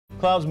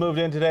Clouds moved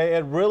in today.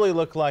 It really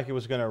looked like it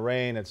was going to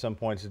rain at some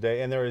point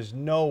today, and there is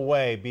no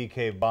way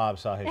BK Bob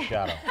saw his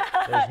shadow.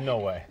 There's no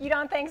way. You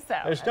don't think so?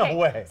 There's no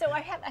way. So I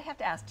have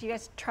to ask, do you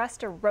guys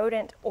trust a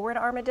rodent or an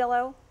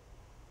armadillo?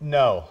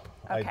 No,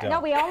 Okay. I don't. No,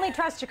 we only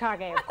trust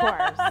Chikage, of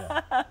course.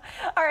 Yeah.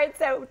 All right,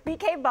 so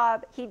BK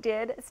Bob, he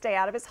did stay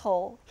out of his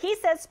hole. He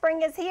says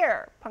spring is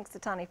here.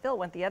 Punxsutawney Phil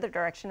went the other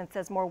direction and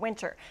says more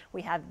winter.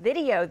 We have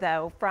video,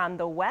 though, from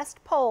the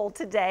West Pole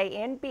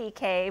today in Bee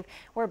Cave,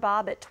 where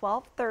Bob at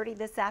 12:30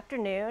 this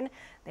afternoon,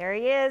 there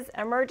he is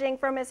emerging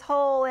from his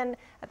hole, and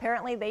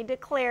apparently they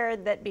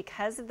declared that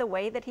because of the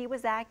way that he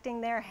was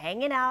acting there,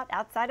 hanging out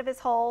outside of his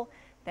hole,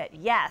 that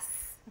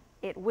yes,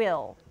 it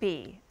will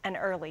be an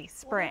early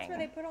spring. Well, that's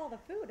where they put all the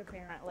food,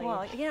 apparently.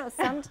 Well, you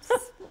know,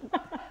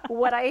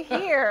 what I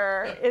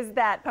hear is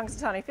that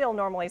Punxsutawney Phil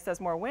normally says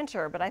more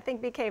winter, but I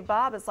think BK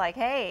Bob is like,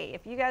 hey,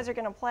 if you guys are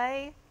going to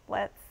play,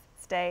 let's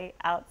stay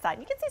outside.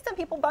 You can see some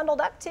people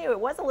bundled up too. It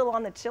was a little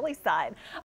on the chilly side.